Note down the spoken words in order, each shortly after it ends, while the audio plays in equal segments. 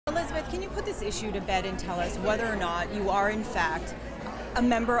Elizabeth, can you put this issue to bed and tell us whether or not you are, in fact, a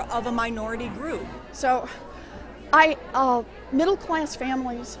member of a minority group? So, middle class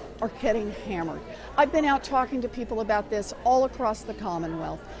families are getting hammered. I've been out talking to people about this all across the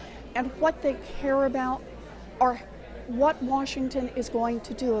Commonwealth, and what they care about are what Washington is going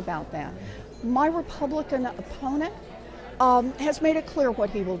to do about that. My Republican opponent has made it clear what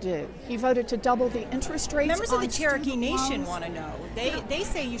he will do. He voted to double the interest rates. Members of the Cherokee student Nation loans. want to know. They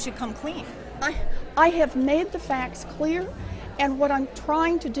say you should come clean. I have made the facts clear, and what I'm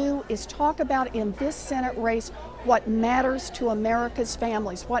trying to do is talk about in this Senate race what matters to America's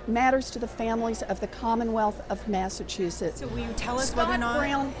families, what matters to the families of the Commonwealth of Massachusetts. So will you tell us whether or not Scott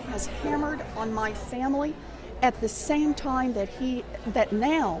Brown has hammered on my family at the same time that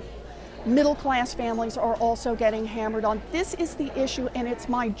now middle-class families are also getting hammered on. This is the issue, and it's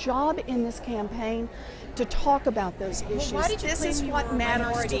my job in this campaign to talk about those issues. Why did you this claim is you what were a matters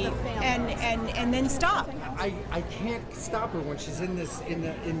minority to the families. and then stop? I can't stop her when she's in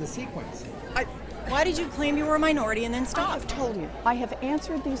the sequence. Why did you claim you were a minority and then I stop? have told you. I have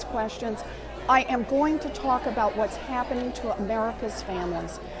answered these questions. I am going to talk about what's happening to America's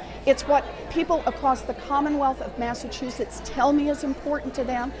families. It's what people across the Commonwealth of Massachusetts tell me is important to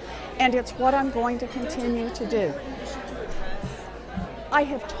them, and it's what I'm going to continue to do. I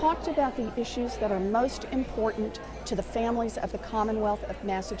have talked about the issues that are most important to the families of the Commonwealth of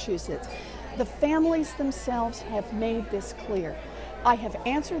Massachusetts. The families themselves have made this clear. I have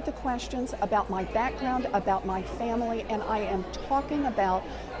answered the questions about my background, about my family, and I am talking about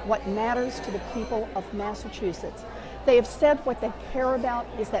what matters to the people of Massachusetts. They have said what they care about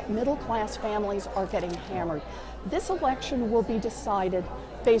is that middle-class families are getting hammered. This election will be decided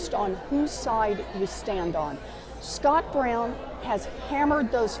based on whose side you stand on. Scott Brown has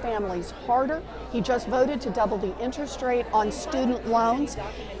hammered those families harder. He just voted to double the interest rate on student loans.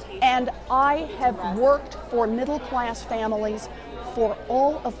 And I have worked for middle-class families for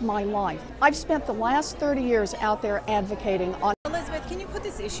all of my life. I've spent the last 30 years out there advocating on. Elizabeth, can you put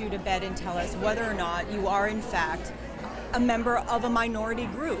this issue to bed and tell us whether or not you are, in fact, a member of a minority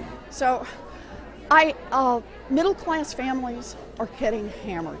group? So, middle-class families are getting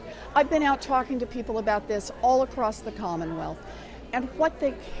hammered. I've been out talking to people about this all across the Commonwealth, and what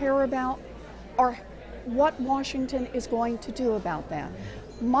they care about are what Washington is going to do about that.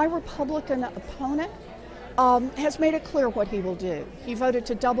 My Republican opponent has made it clear what he will do. He voted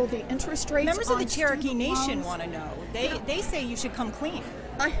to double the interest rates. Members of the on Cherokee student Nation loans. want to know. They say you should come clean.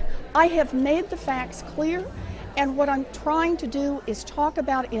 I have made the facts clear, and what I'm trying to do is talk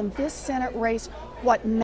about in this Senate race what